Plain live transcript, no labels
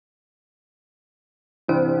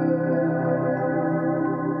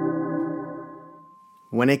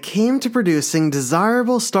When it came to producing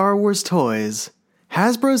desirable Star Wars toys,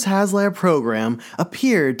 Hasbro's HasLab program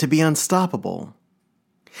appeared to be unstoppable.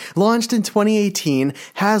 Launched in 2018,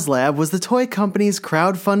 HasLab was the toy company's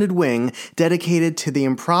crowd-funded wing dedicated to the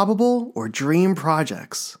improbable or dream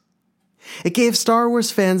projects. It gave Star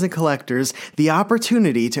Wars fans and collectors the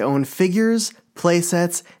opportunity to own figures,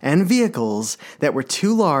 playsets, and vehicles that were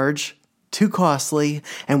too large, too costly,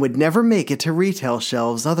 and would never make it to retail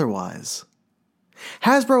shelves otherwise.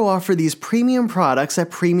 Hasbro offered these premium products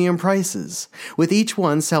at premium prices, with each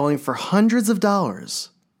one selling for hundreds of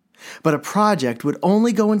dollars. But a project would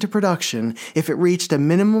only go into production if it reached a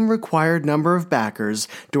minimum required number of backers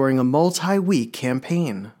during a multi-week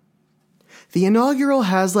campaign. The inaugural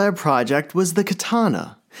HasLab project was the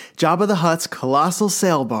Katana, Jabba the Hutt's colossal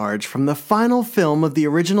sail barge from the final film of the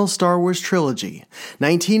original Star Wars trilogy,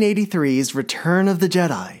 1983's Return of the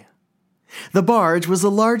Jedi. The barge was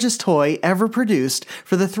the largest toy ever produced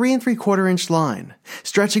for the 3 3/4-inch line,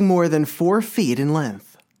 stretching more than 4 feet in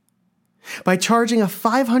length. By charging a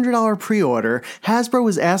 $500 pre-order, Hasbro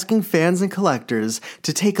was asking fans and collectors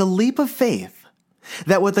to take a leap of faith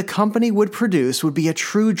that what the company would produce would be a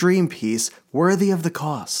true dream piece worthy of the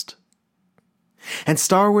cost. And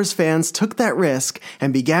Star Wars fans took that risk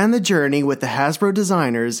and began the journey with the Hasbro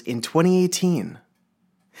designers in 2018.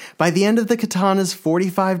 By the end of the Katana's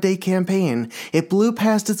 45-day campaign, it blew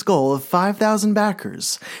past its goal of 5,000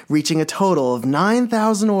 backers, reaching a total of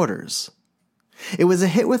 9,000 orders. It was a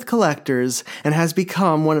hit with collectors and has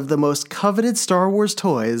become one of the most coveted Star Wars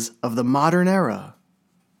toys of the modern era.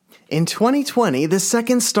 In 2020, the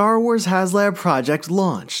second Star Wars HasLab project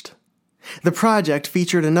launched. The project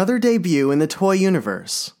featured another debut in the toy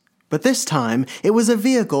universe, but this time it was a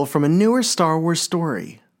vehicle from a newer Star Wars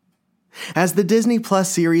story. As the Disney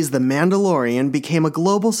Plus series The Mandalorian became a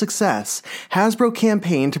global success, Hasbro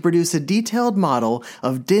campaigned to produce a detailed model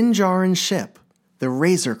of Din Djarin's ship, the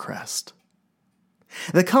Razor Crest.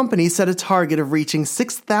 The company set a target of reaching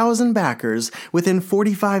 6,000 backers within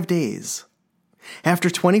 45 days. After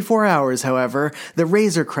 24 hours, however, the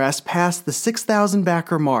Razor Crest passed the 6,000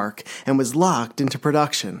 backer mark and was locked into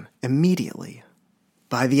production immediately.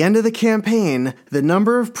 By the end of the campaign, the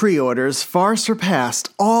number of pre-orders far surpassed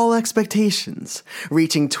all expectations,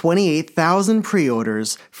 reaching 28,000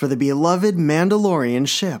 pre-orders for the beloved Mandalorian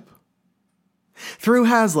ship. Through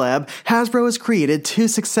HasLab, Hasbro has created 2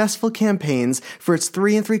 successful campaigns for its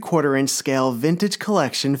 3 3/4-inch scale vintage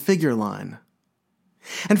collection figure line.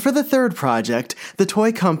 And for the third project, the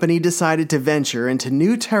toy company decided to venture into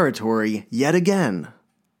new territory yet again.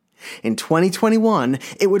 In 2021,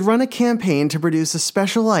 it would run a campaign to produce a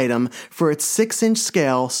special item for its 6-inch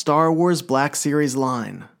scale Star Wars Black Series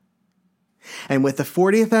line. And with the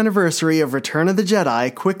 40th anniversary of Return of the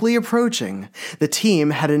Jedi quickly approaching, the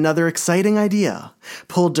team had another exciting idea,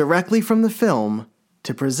 pulled directly from the film,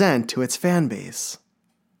 to present to its fanbase.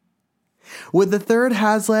 Would the third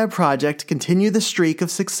HasLab project continue the streak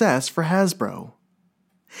of success for Hasbro?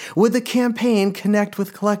 Would the campaign connect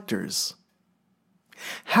with collectors?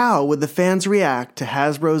 How would the fans react to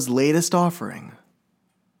Hasbro's latest offering?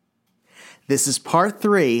 This is part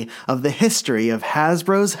 3 of the history of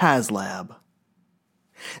Hasbro's HasLab.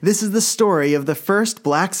 This is the story of the first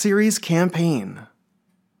Black Series campaign.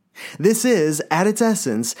 This is, at its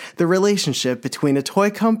essence, the relationship between a toy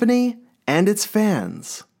company and its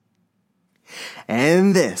fans.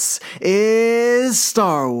 And this is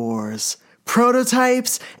Star Wars,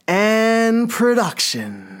 Prototypes and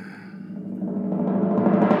Production.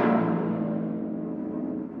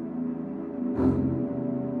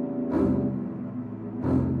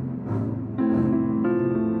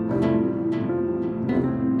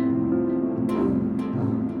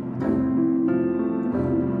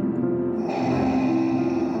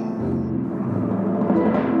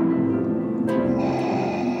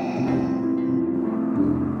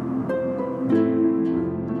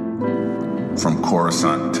 From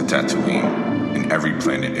Coruscant to Tatooine, and every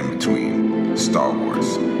planet in between, Star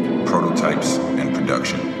Wars, Prototypes and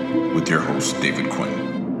Production, with your host, David Quinn.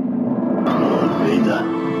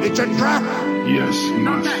 Vader. It's a trap! Yes,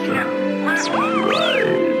 Master. Right.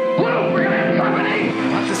 Whoa, we're gonna have company!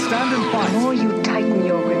 Have to stand and fight. The more you tighten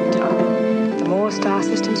your grip, John, the more star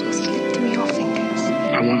systems will slip through your fingers.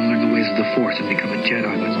 I want to learn the ways of the Force and become a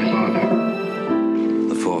Jedi like my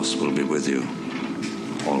father. The Force will be with you,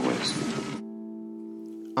 always.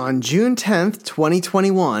 On June 10th,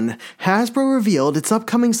 2021, Hasbro revealed its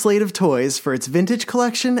upcoming slate of toys for its vintage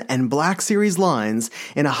collection and Black Series lines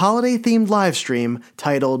in a holiday-themed livestream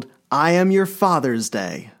titled I Am Your Father's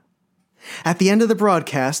Day. At the end of the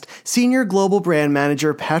broadcast, Senior Global Brand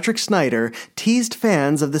Manager Patrick Snyder teased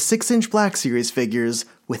fans of the 6-inch Black Series figures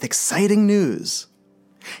with exciting news.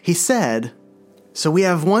 He said, "So we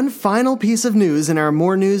have one final piece of news in our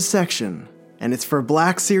More News section, and it's for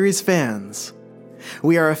Black Series fans.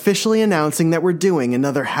 We are officially announcing that we're doing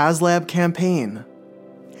another HasLab campaign.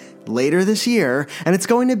 Later this year, and it's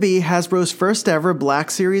going to be Hasbro's first ever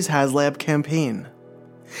Black Series HasLab campaign.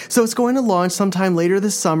 So it's going to launch sometime later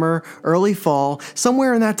this summer, early fall,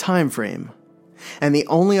 somewhere in that time frame. And the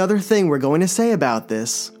only other thing we're going to say about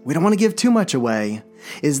this, we don't want to give too much away,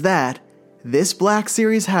 is that this Black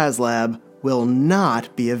Series HasLab will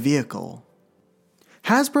not be a vehicle."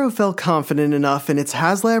 Hasbro felt confident enough in its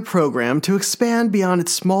HasLab program to expand beyond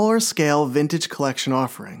its smaller scale vintage collection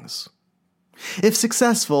offerings. If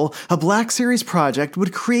successful, a Black Series project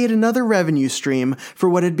would create another revenue stream for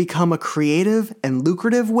what had become a creative and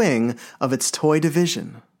lucrative wing of its toy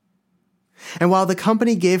division. And while the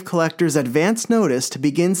company gave collectors advance notice to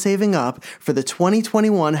begin saving up for the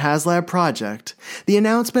 2021 HasLab project, the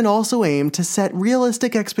announcement also aimed to set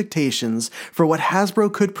realistic expectations for what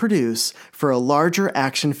Hasbro could produce for a larger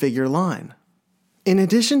action figure line. In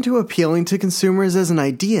addition to appealing to consumers as an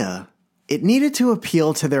idea, it needed to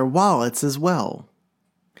appeal to their wallets as well.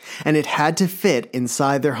 And it had to fit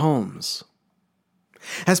inside their homes.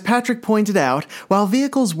 As Patrick pointed out, while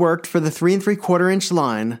vehicles worked for the 3 3/4-inch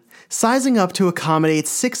line, sizing up to accommodate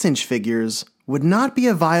 6-inch figures would not be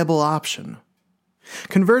a viable option.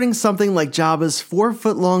 Converting something like Jabba's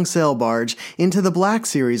 4-foot-long sail barge into the Black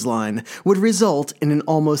Series line would result in an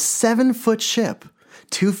almost 7-foot ship,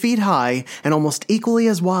 2 feet high and almost equally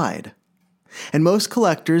as wide. And most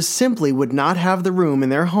collectors simply would not have the room in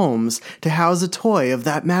their homes to house a toy of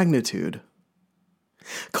that magnitude.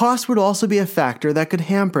 Cost would also be a factor that could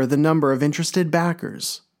hamper the number of interested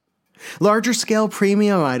backers. Larger scale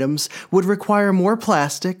premium items would require more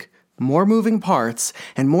plastic, more moving parts,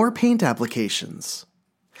 and more paint applications.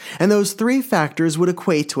 And those 3 factors would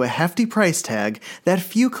equate to a hefty price tag that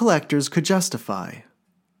few collectors could justify.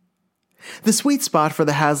 The sweet spot for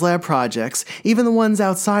the HasLab projects, even the ones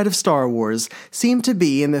outside of Star Wars, seemed to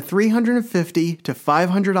be in the $350 to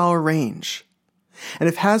 $500 range. And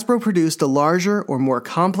if Hasbro produced a larger or more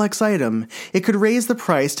complex item, it could raise the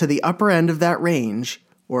price to the upper end of that range,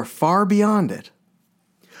 or far beyond it.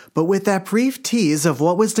 But with that brief tease of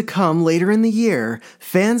what was to come later in the year,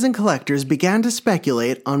 fans and collectors began to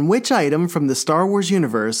speculate on which item from the Star Wars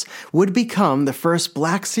universe would become the first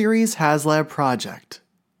Black Series HasLab project.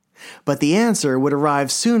 But the answer would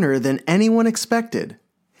arrive sooner than anyone expected,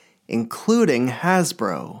 including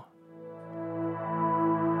Hasbro.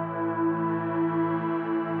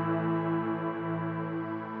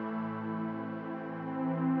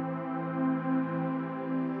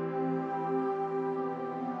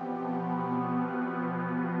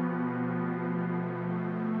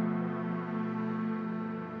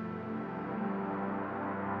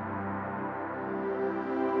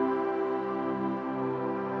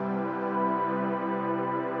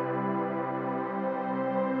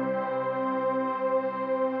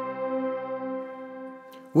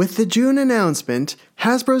 With the June announcement,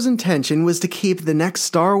 Hasbro's intention was to keep the next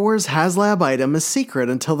Star Wars HasLab item a secret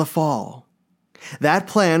until the fall. That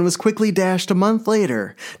plan was quickly dashed a month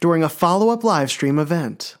later during a follow-up livestream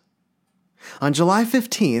event. On July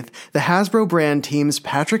 15th, the Hasbro brand team's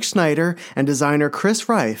Patrick Snyder and designer Chris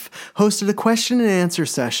Reif hosted a question and answer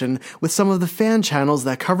session with some of the fan channels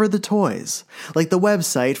that covered the toys, like the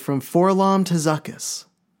website From Forlom to Zuckus.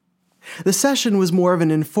 The session was more of an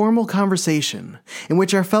informal conversation, in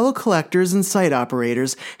which our fellow collectors and site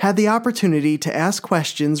operators had the opportunity to ask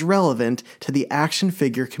questions relevant to the action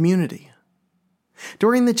figure community.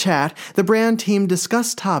 During the chat, the brand team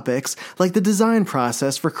discussed topics like the design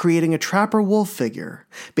process for creating a Trapper Wolf figure,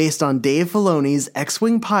 based on Dave Filoni's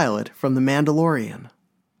X-Wing pilot from The Mandalorian.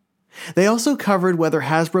 They also covered whether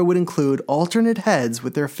Hasbro would include alternate heads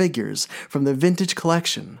with their figures from the vintage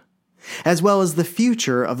collection, as well as the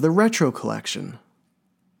future of the retro collection.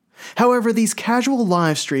 However, these casual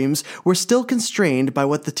live streams were still constrained by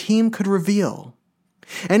what the team could reveal.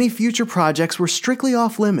 Any future projects were strictly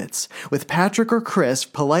off limits, with Patrick or Chris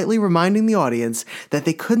politely reminding the audience that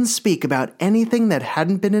they couldn't speak about anything that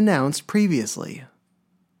hadn't been announced previously.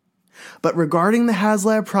 But regarding the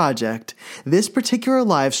HasLab project, this particular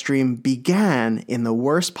live stream began in the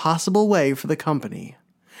worst possible way for the company,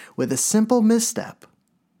 with a simple misstep.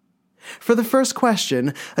 For the first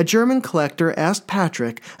question, a German collector asked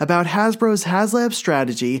Patrick about Hasbro's HasLab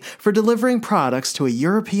strategy for delivering products to a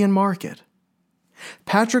European market.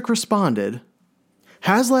 Patrick responded,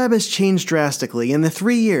 "HasLab has changed drastically in the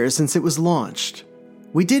 3 years since it was launched.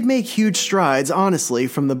 We did make huge strides, honestly,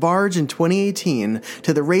 from the barge in 2018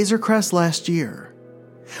 to the Razor Crest last year.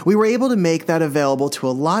 We were able to make that available to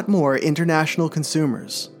a lot more international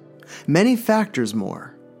consumers. Many factors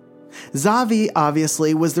more. Zavvi,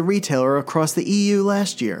 obviously, was the retailer across the EU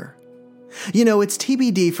last year. It's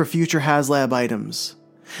TBD for future HasLab items.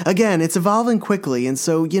 Again, it's evolving quickly, and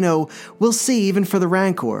so, we'll see even for the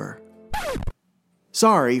Rancor.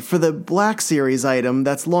 Sorry, for the Black Series item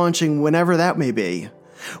that's launching whenever that may be.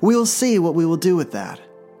 We'll see what we will do with that.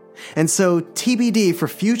 And so, TBD for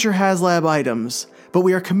future HasLab items, but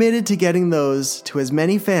we are committed to getting those to as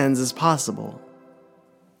many fans as possible.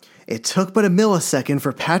 It took but a millisecond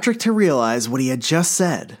for Patrick to realize what he had just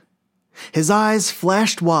said. His eyes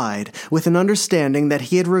flashed wide with an understanding that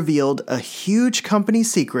he had revealed a huge company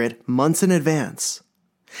secret months in advance.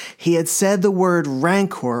 He had said the word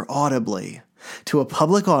Rancor audibly to a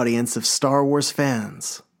public audience of Star Wars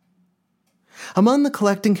fans. Among the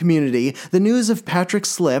collecting community, the news of Patrick's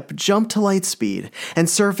slip jumped to lightspeed and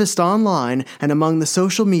surfaced online and among the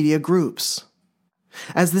social media groups.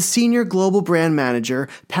 As the senior global brand manager,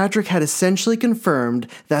 Patrick had essentially confirmed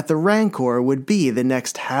that the Rancor would be the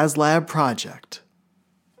next HasLab project.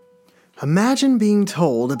 Imagine being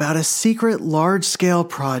told about a secret large-scale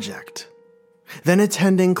project, then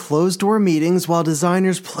attending closed-door meetings while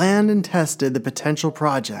designers planned and tested the potential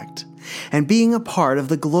project, and being a part of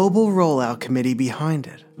the global rollout committee behind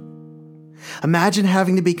it. Imagine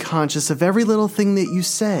having to be conscious of every little thing that you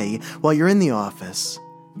say while you're in the office,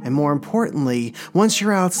 and more importantly, once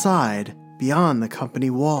you're outside, beyond the company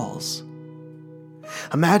walls.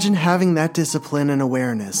 Imagine having that discipline and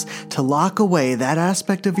awareness to lock away that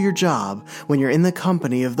aspect of your job when you're in the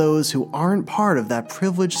company of those who aren't part of that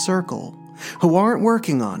privileged circle, who aren't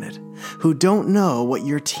working on it, who don't know what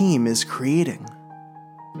your team is creating.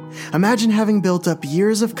 Imagine having built up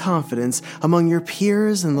years of confidence among your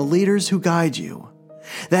peers and the leaders who guide you,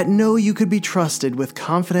 that know you could be trusted with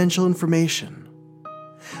confidential information.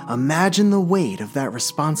 Imagine the weight of that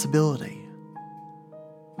responsibility.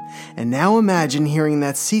 And now imagine hearing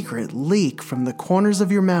that secret leak from the corners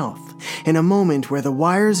of your mouth in a moment where the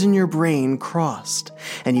wires in your brain crossed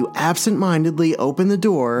and you absent-mindedly open the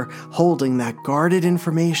door holding that guarded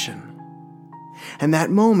information. And that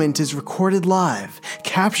moment is recorded live,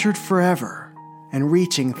 captured forever, and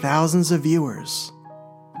reaching thousands of viewers.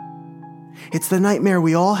 It's the nightmare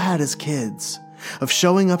we all had as kids, of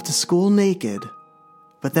showing up to school naked,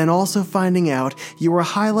 but then also finding out you were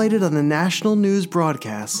highlighted on the national news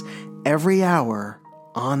broadcasts every hour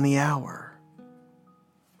on the hour.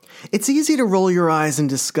 It's easy to roll your eyes in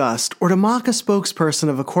disgust or to mock a spokesperson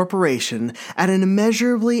of a corporation at an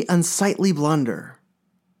immeasurably unsightly blunder.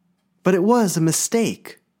 But it was a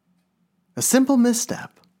mistake. A simple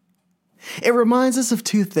misstep. It reminds us of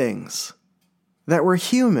two things: that we're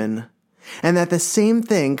human, and that the same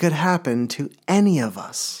thing could happen to any of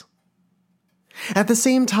us. At the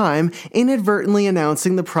same time, inadvertently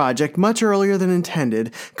announcing the project much earlier than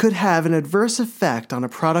intended could have an adverse effect on a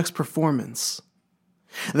product's performance.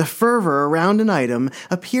 The fervor around an item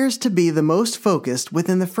appears to be the most focused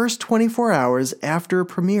within the first 24 hours after it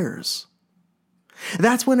premieres.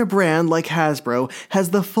 That's when a brand like Hasbro has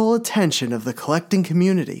the full attention of the collecting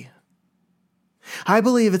community. I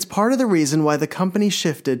believe it's part of the reason why the company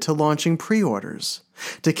shifted to launching pre-orders,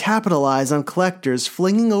 to capitalize on collectors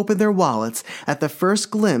flinging open their wallets at the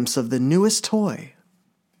first glimpse of the newest toy.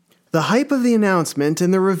 The hype of the announcement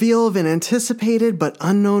and the reveal of an anticipated but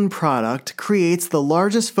unknown product creates the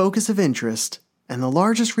largest focus of interest and the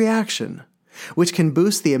largest reaction, which can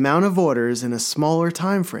boost the amount of orders in a smaller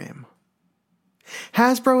time frame.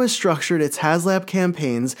 Hasbro has structured its HasLab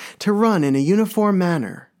campaigns to run in a uniform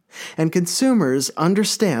manner, and consumers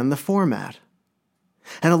understand the format.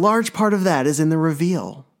 And a large part of that is in the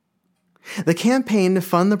reveal. The campaign to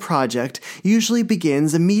fund the project usually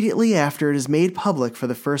begins immediately after it is made public for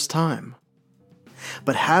the first time.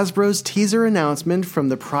 But Hasbro's teaser announcement from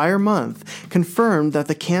the prior month confirmed that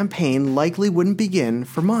the campaign likely wouldn't begin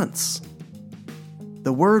for months.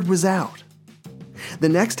 The word was out. The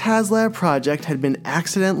next HasLab project had been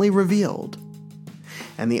accidentally revealed.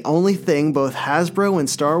 And the only thing both Hasbro and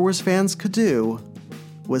Star Wars fans could do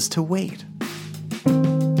was to wait.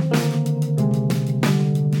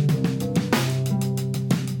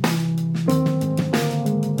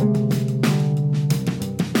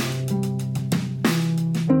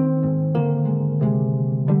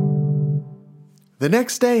 The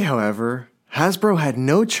next day, however, Hasbro had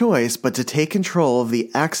no choice but to take control of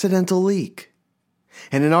the accidental leak.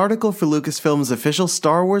 In an article for Lucasfilm's official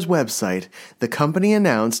Star Wars website, the company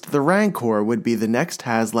announced the Rancor would be the next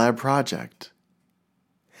HasLab project.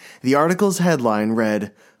 The article's headline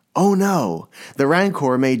read, "Oh no, the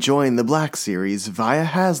Rancor may join the Black Series via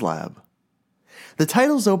HasLab." The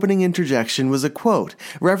title's opening interjection was a quote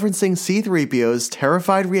referencing C-3PO's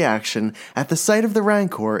terrified reaction at the sight of the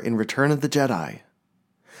Rancor in Return of the Jedi.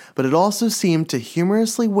 But it also seemed to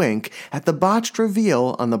humorously wink at the botched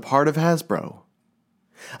reveal on the part of Hasbro.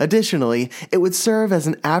 Additionally, it would serve as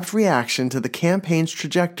an apt reaction to the campaign's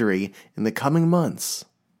trajectory in the coming months.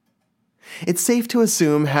 It's safe to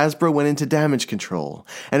assume Hasbro went into damage control,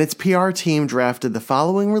 and its PR team drafted the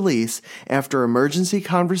following release after emergency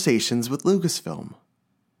conversations with Lucasfilm.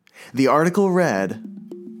 The article read,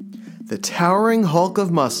 "The towering hulk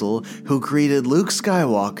of muscle who greeted Luke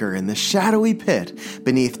Skywalker in the shadowy pit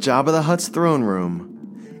beneath Jabba the Hutt's throne room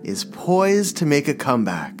is poised to make a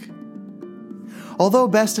comeback." Although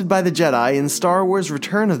bested by the Jedi in Star Wars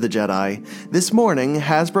Return of the Jedi, this morning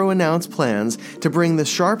Hasbro announced plans to bring the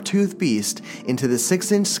sharp-toothed beast into the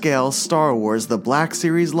 6-inch scale Star Wars The Black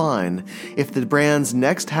Series line if the brand's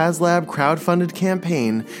next HasLab crowdfunded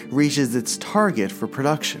campaign reaches its target for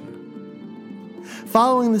production.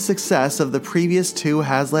 Following the success of the previous 2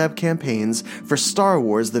 HasLab campaigns for Star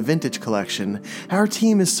Wars The Vintage Collection, our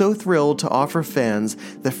team is so thrilled to offer fans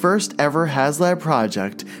the first ever HasLab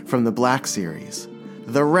project from the Black Series.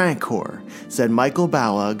 The Rancor, said Michael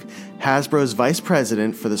Balog, Hasbro's vice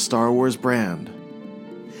president for the Star Wars brand.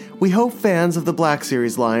 We hope fans of the Black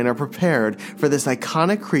Series line are prepared for this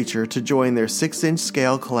iconic creature to join their 6-inch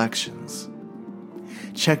scale collections.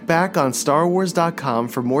 Check back on StarWars.com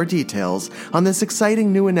for more details on this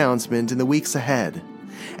exciting new announcement in the weeks ahead,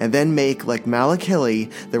 and then make like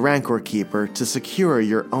Malakili, the Rancor Keeper, to secure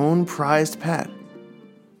your own prized pet.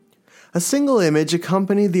 A single image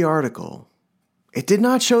accompanied the article. It did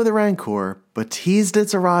not show the Rancor, but teased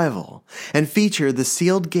its arrival, and featured the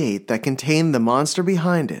sealed gate that contained the monster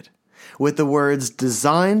behind it, with the words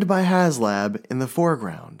 "Designed by HasLab" in the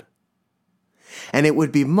foreground. And it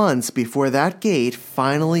would be months before that gate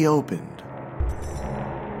finally opened.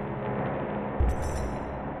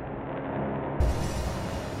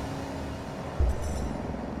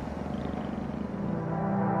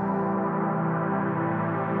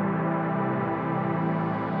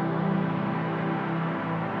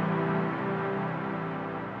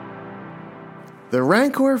 The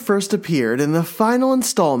Rancor first appeared in the final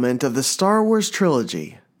installment of the Star Wars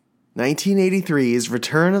trilogy, 1983's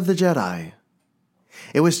Return of the Jedi.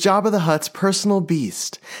 It was Jabba the Hutt's personal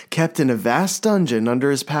beast, kept in a vast dungeon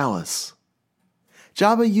under his palace.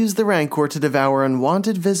 Jabba used the Rancor to devour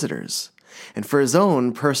unwanted visitors, and for his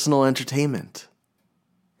own personal entertainment.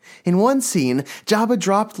 In one scene, Jabba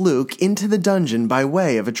dropped Luke into the dungeon by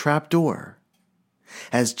way of a trapdoor.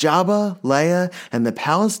 As Jabba, Leia, and the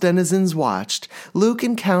palace denizens watched, Luke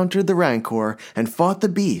encountered the Rancor and fought the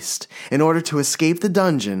beast in order to escape the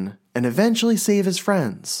dungeon and eventually save his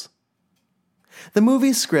friends. The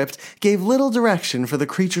movie's script gave little direction for the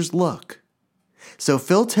creature's look, so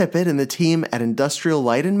Phil Tippett and the team at Industrial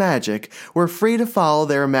Light and Magic were free to follow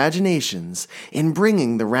their imaginations in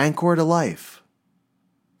bringing the Rancor to life.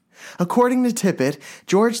 According to Tippett,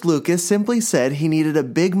 George Lucas simply said he needed a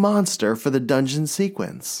big monster for the dungeon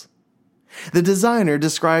sequence. The designer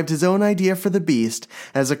described his own idea for the beast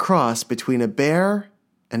as a cross between a bear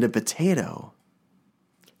and a potato.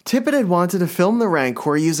 Tippett had wanted to film the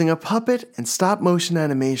Rancor using a puppet and stop-motion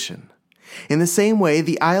animation, in the same way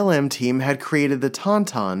the ILM team had created the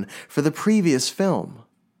Tauntaun for the previous film.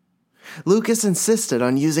 Lucas insisted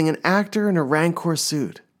on using an actor in a Rancor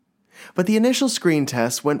suit, but the initial screen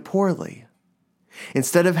tests went poorly.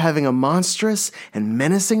 Instead of having a monstrous and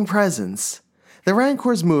menacing presence, the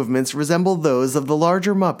Rancor's movements resembled those of the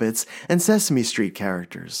larger Muppets and Sesame Street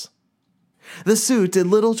characters. The suit did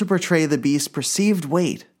little to portray the beast's perceived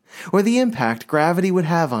weight, or the impact gravity would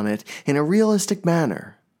have on it in a realistic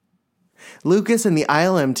manner. Lucas and the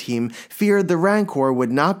ILM team feared the Rancor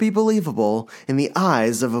would not be believable in the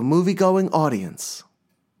eyes of a movie-going audience.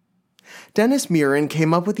 Dennis Muren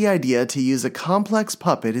came up with the idea to use a complex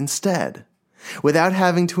puppet instead, without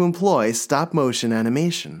having to employ stop-motion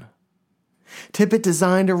animation. Tippett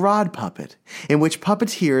designed a rod puppet, in which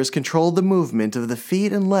puppeteers controlled the movement of the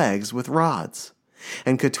feet and legs with rods,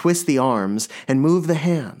 and could twist the arms and move the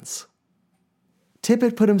hands.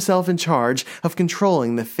 Tippett put himself in charge of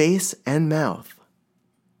controlling the face and mouth.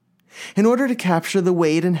 In order to capture the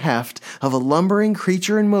weight and heft of a lumbering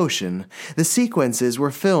creature in motion, the sequences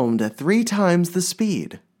were filmed at 3 times the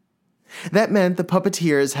speed. That meant the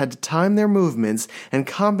puppeteers had to time their movements and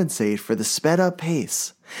compensate for the sped-up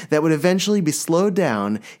pace that would eventually be slowed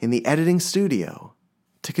down in the editing studio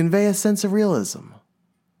to convey a sense of realism.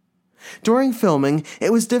 During filming,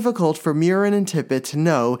 it was difficult for Murin and Tippett to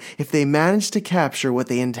know if they managed to capture what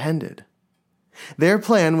they intended. Their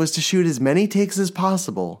plan was to shoot as many takes as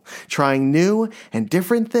possible, trying new and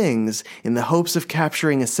different things in the hopes of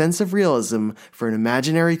capturing a sense of realism for an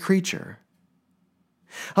imaginary creature.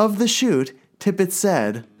 Of the shoot, Tippett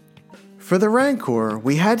said, "For the Rancor,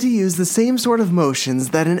 we had to use the same sort of motions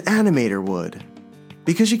that an animator would.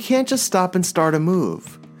 Because you can't just stop and start a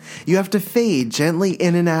move. You have to fade gently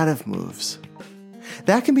in and out of moves.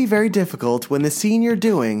 That can be very difficult when the scene you're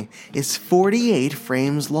doing is 48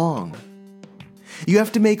 frames long. You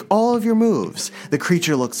have to make all of your moves. The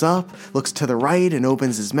creature looks up, looks to the right, and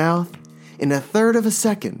opens his mouth in a third of a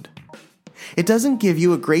second. It doesn't give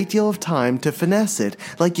you a great deal of time to finesse it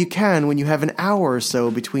like you can when you have an hour or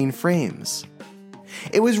so between frames.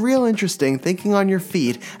 It was real interesting thinking on your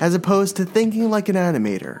feet as opposed to thinking like an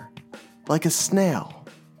animator, like a snail."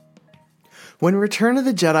 When Return of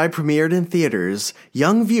the Jedi premiered in theaters,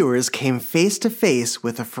 young viewers came face to face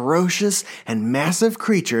with a ferocious and massive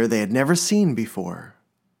creature they had never seen before.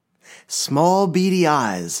 Small beady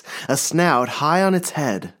eyes, a snout high on its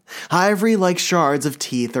head, ivory-like shards of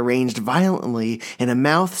teeth arranged violently in a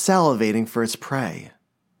mouth salivating for its prey,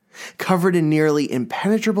 covered in nearly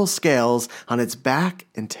impenetrable scales on its back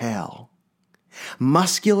and tail.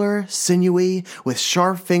 Muscular, sinewy, with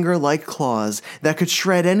sharp finger-like claws that could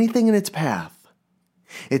shred anything in its path.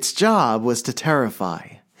 Its job was to terrify,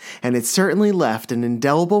 and it certainly left an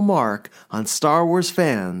indelible mark on Star Wars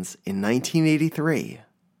fans in 1983.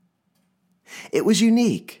 It was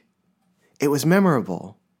unique. It was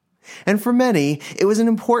memorable. And for many, it was an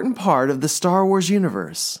important part of the Star Wars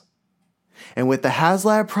universe. And with the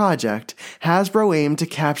HasLab project, Hasbro aimed to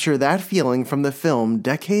capture that feeling from the film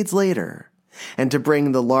decades later, and to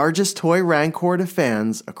bring the largest toy Rancor to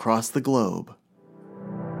fans across the globe.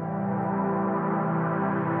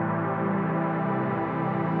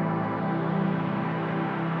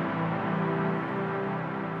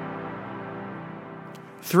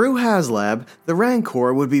 Through HasLab, the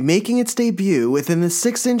Rancor would be making its debut within the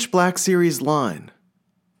 6-inch Black Series line.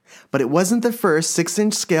 But it wasn't the first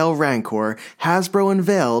 6-inch scale Rancor Hasbro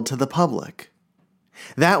unveiled to the public.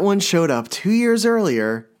 That one showed up 2 years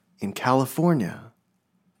earlier in California.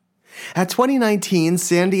 At 2019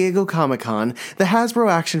 San Diego Comic-Con, the Hasbro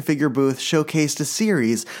action figure booth showcased a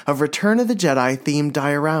series of Return of the Jedi themed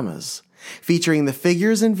dioramas, featuring the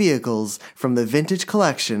figures and vehicles from the Vintage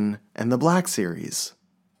Collection and the Black Series.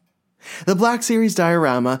 The Black Series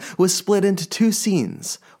diorama was split into 2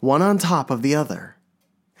 scenes, one on top of the other.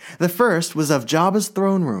 The first was of Jabba's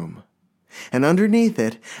throne room, and underneath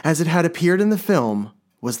it, as it had appeared in the film,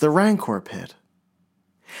 was the Rancor pit.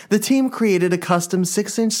 The team created a custom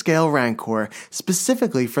 6-inch scale Rancor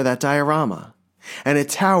specifically for that diorama, and it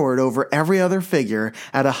towered over every other figure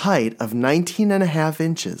at a height of 19.5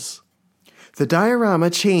 inches. The diorama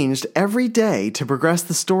changed every day to progress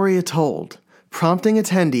the story it told, prompting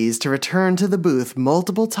attendees to return to the booth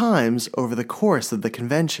multiple times over the course of the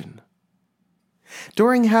convention.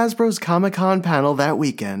 During Hasbro's Comic-Con panel that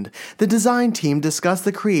weekend, the design team discussed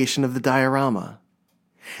the creation of the diorama.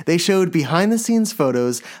 They showed behind-the-scenes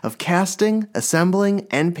photos of casting, assembling,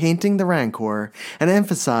 and painting the Rancor, and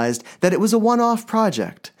emphasized that it was a one-off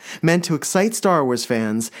project, meant to excite Star Wars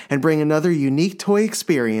fans and bring another unique toy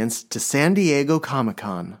experience to San Diego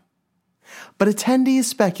Comic-Con. But attendees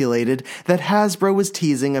speculated that Hasbro was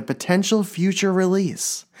teasing a potential future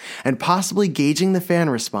release, and possibly gauging the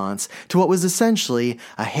fan response to what was essentially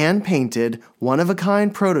a hand-painted,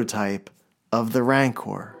 one-of-a-kind prototype of the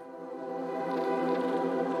Rancor.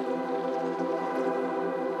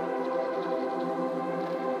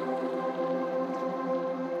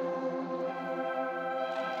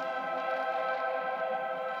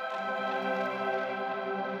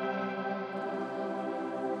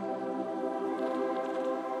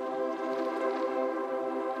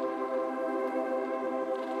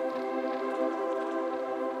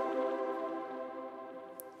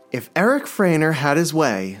 If Eric Frainer had his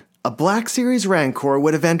way, a Black Series Rancor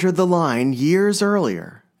would have entered the line years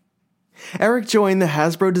earlier. Eric joined the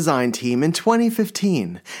Hasbro design team in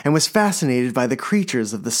 2015 and was fascinated by the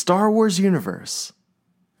creatures of the Star Wars universe.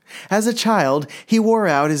 As a child, he wore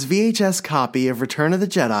out his VHS copy of Return of the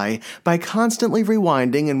Jedi by constantly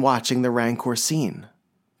rewinding and watching the Rancor scene.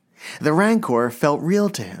 The Rancor felt real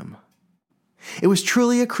to him. It was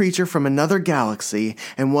truly a creature from another galaxy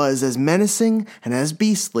and was as menacing and as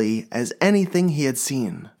beastly as anything he had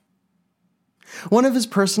seen. One of his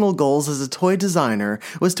personal goals as a toy designer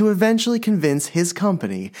was to eventually convince his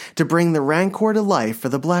company to bring the Rancor to life for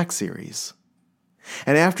the Black Series.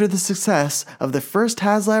 And after the success of the first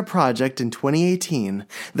HasLab project in 2018,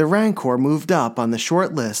 the Rancor moved up on the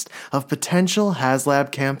short list of potential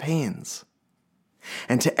HasLab campaigns.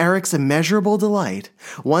 And to Eric's immeasurable delight,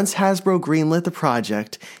 once Hasbro greenlit the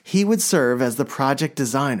project, he would serve as the project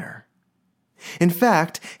designer. In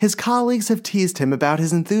fact, his colleagues have teased him about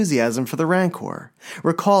his enthusiasm for the Rancor,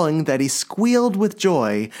 recalling that he squealed with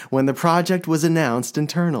joy when the project was announced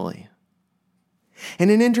internally.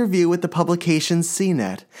 In an interview with the publication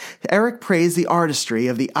CNET, Eric praised the artistry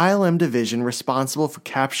of the ILM division responsible for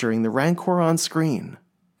capturing the Rancor on screen.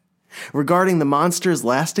 Regarding the monster's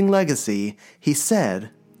lasting legacy, he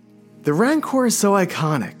said, "The Rancor is so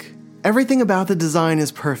iconic. Everything about the design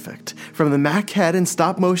is perfect, from the maquette and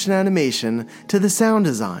stop-motion animation to the sound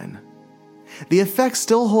design. The effects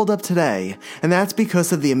still hold up today, and that's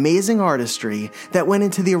because of the amazing artistry that went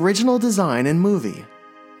into the original design and movie.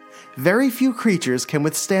 Very few creatures can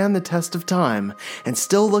withstand the test of time and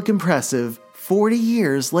still look impressive 40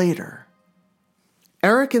 years later."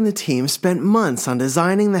 Eric and the team spent months on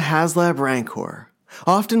designing the HasLab Rancor,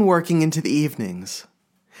 often working into the evenings.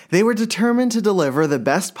 They were determined to deliver the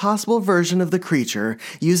best possible version of the creature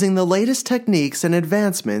using the latest techniques and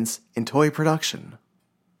advancements in toy production.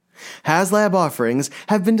 HasLab offerings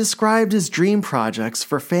have been described as dream projects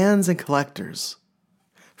for fans and collectors.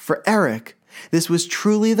 For Eric, this was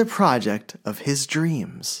truly the project of his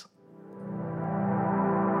dreams.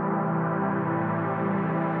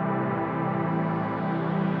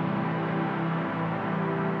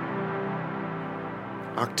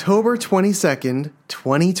 October 22nd,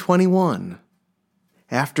 2021.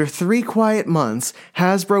 After 3 quiet months,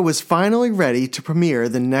 Hasbro was finally ready to premiere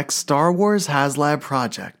the next Star Wars HasLab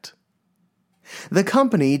project. The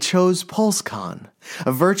company chose PulseCon,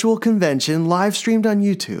 a virtual convention live-streamed on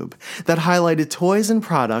YouTube that highlighted toys and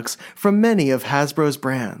products from many of Hasbro's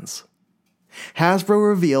brands. Hasbro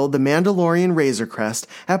revealed the Mandalorian Razor Crest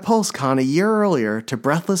at PulseCon a year earlier to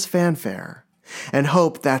breathless fanfare, and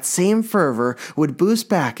hoped that same fervor would boost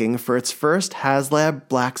backing for its first HasLab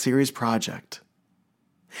Black Series project.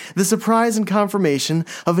 The surprise and confirmation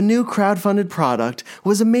of a new crowdfunded product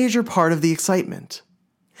was a major part of the excitement.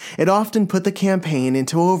 It often put the campaign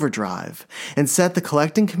into overdrive and set the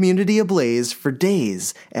collecting community ablaze for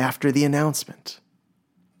days after the announcement.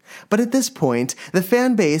 But at this point, the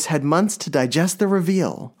fan base had months to digest the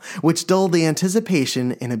reveal, which dulled the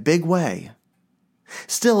anticipation in a big way.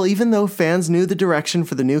 Still, even though fans knew the direction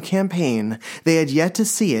for the new campaign, they had yet to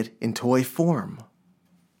see it in toy form.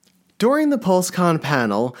 During the PulseCon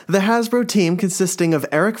panel, the Hasbro team consisting of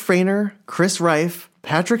Eric Frainer, Chris Reif,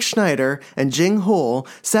 Patrick Schneider, and Jing Hull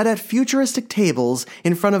sat at futuristic tables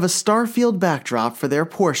in front of a Starfield backdrop for their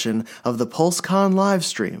portion of the PulseCon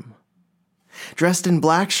livestream. Dressed in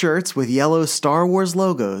black shirts with yellow Star Wars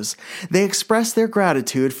logos, they expressed their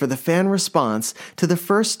gratitude for the fan response to the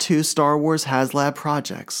first 2 Star Wars HasLab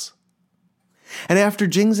projects. And after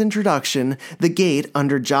Jing's introduction, the gate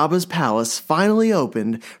under Jabba's palace finally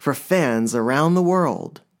opened for fans around the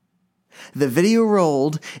world. The video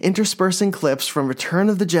rolled, interspersing clips from Return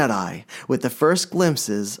of the Jedi with the first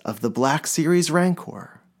glimpses of the Black Series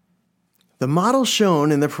Rancor. The model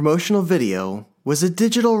shown in the promotional video was a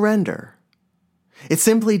digital render. It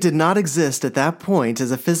simply did not exist at that point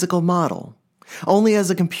as a physical model, only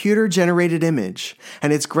as a computer-generated image,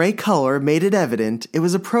 and its gray color made it evident it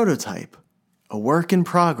was a prototype, a work in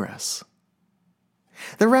progress.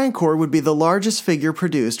 The Rancor would be the largest figure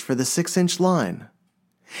produced for the 6-inch line.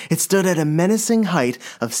 It stood at a menacing height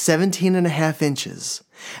of 17.5 inches,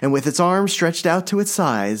 and with its arms stretched out to its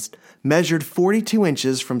sides, measured 42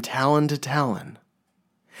 inches from talon to talon.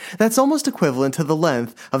 That's almost equivalent to the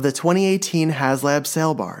length of the 2018 HasLab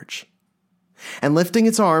sail barge. And lifting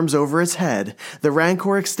its arms over its head, the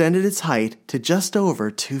Rancor extended its height to just over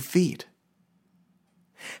 2 feet.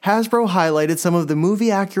 Hasbro highlighted some of the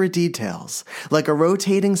movie-accurate details, like a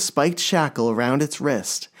rotating spiked shackle around its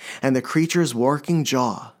wrist and the creature's working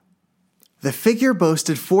jaw. The figure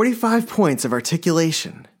boasted 45 points of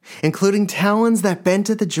articulation, including talons that bent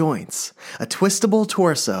at the joints, a twistable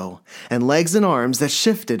torso, and legs and arms that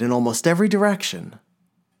shifted in almost every direction.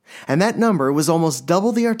 And that number was almost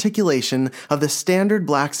double the articulation of the standard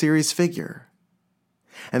Black Series figure.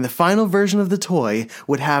 And the final version of the toy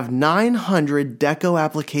would have 900 deco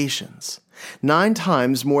applications, 9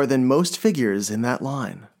 times more than most figures in that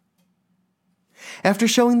line. After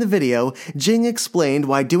showing the video, Jing explained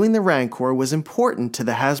why doing the Rancor was important to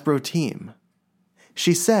the Hasbro team.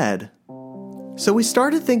 She said, So we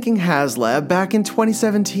started thinking HasLab back in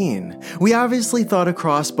 2017. We obviously thought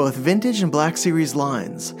across both vintage and Black Series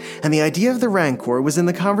lines, and the idea of the Rancor was in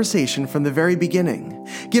the conversation from the very beginning,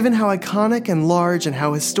 given how iconic and large and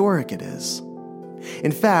how historic it is.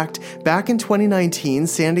 In fact, back in 2019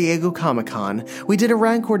 San Diego Comic-Con, we did a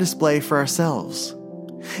Rancor display for ourselves.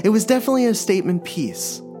 It was definitely a statement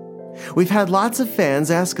piece. We've had lots of fans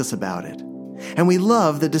ask us about it, and we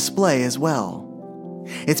love the display as well.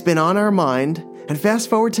 It's been on our mind, and fast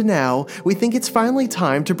forward to now, we think it's finally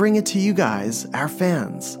time to bring it to you guys, our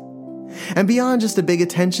fans. And beyond just a big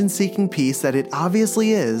attention-seeking piece that it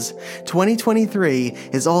obviously is, 2023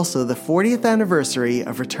 is also the 40th anniversary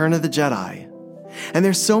of Return of the Jedi. And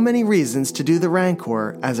there's so many reasons to do the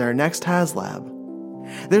Rancor as our next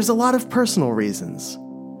HasLab. There's a lot of personal reasons.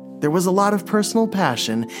 There was a lot of personal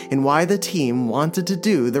passion in why the team wanted to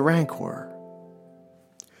do the Rancor.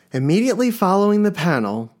 Immediately following the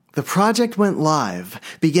panel, the project went live,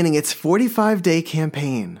 beginning its 45-day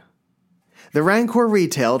campaign. The Rancor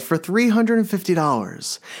retailed for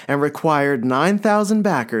 $350 and required 9,000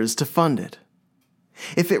 backers to fund it.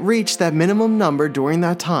 If it reached that minimum number during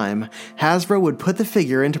that time, Hasbro would put the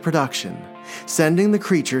figure into production, sending the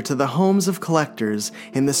creature to the homes of collectors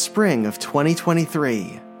in the spring of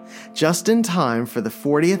 2023, just in time for the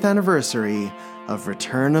 40th anniversary of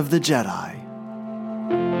Return of the Jedi.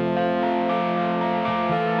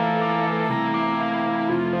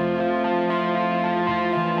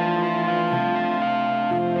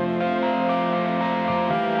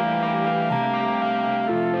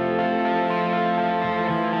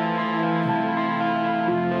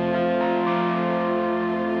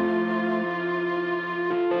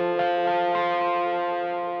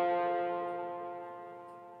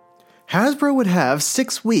 Hasbro would have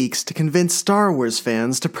 6 weeks to convince Star Wars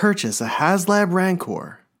fans to purchase a HasLab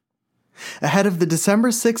Rancor. Ahead of the December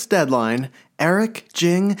 6th deadline, Eric,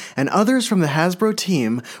 Jing, and others from the Hasbro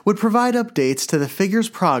team would provide updates to the figure's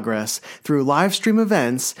progress through livestream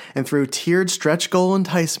events and through tiered stretch goal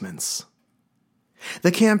enticements.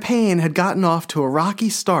 The campaign had gotten off to a rocky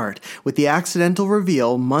start with the accidental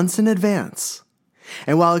reveal months in advance.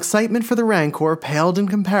 And while excitement for the Rancor paled in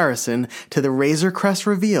comparison to the Razor Crest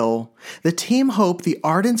reveal, the team hoped the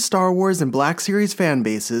ardent Star Wars and Black Series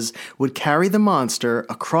fanbases would carry the monster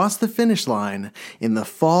across the finish line in the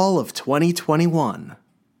fall of 2021.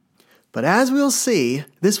 But as we'll see,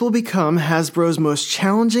 this will become Hasbro's most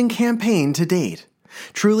challenging campaign to date,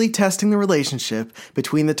 truly testing the relationship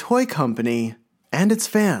between the toy company and its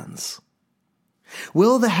fans.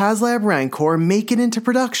 Will the HasLab Rancor make it into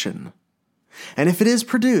production? And if it is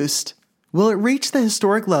produced, will it reach the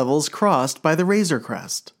historic levels crossed by the Razor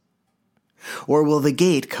Crest? Or will the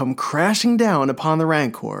gate come crashing down upon the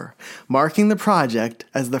Rancor, marking the project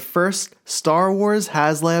as the first Star Wars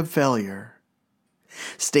HasLab failure?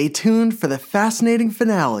 Stay tuned for the fascinating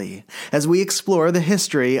finale as we explore the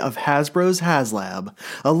history of Hasbro's HasLab,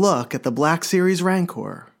 a look at the Black Series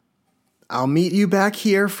Rancor. I'll meet you back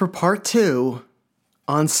here for part 2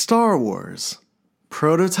 on Star Wars,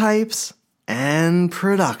 Prototypes, and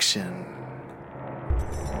Production.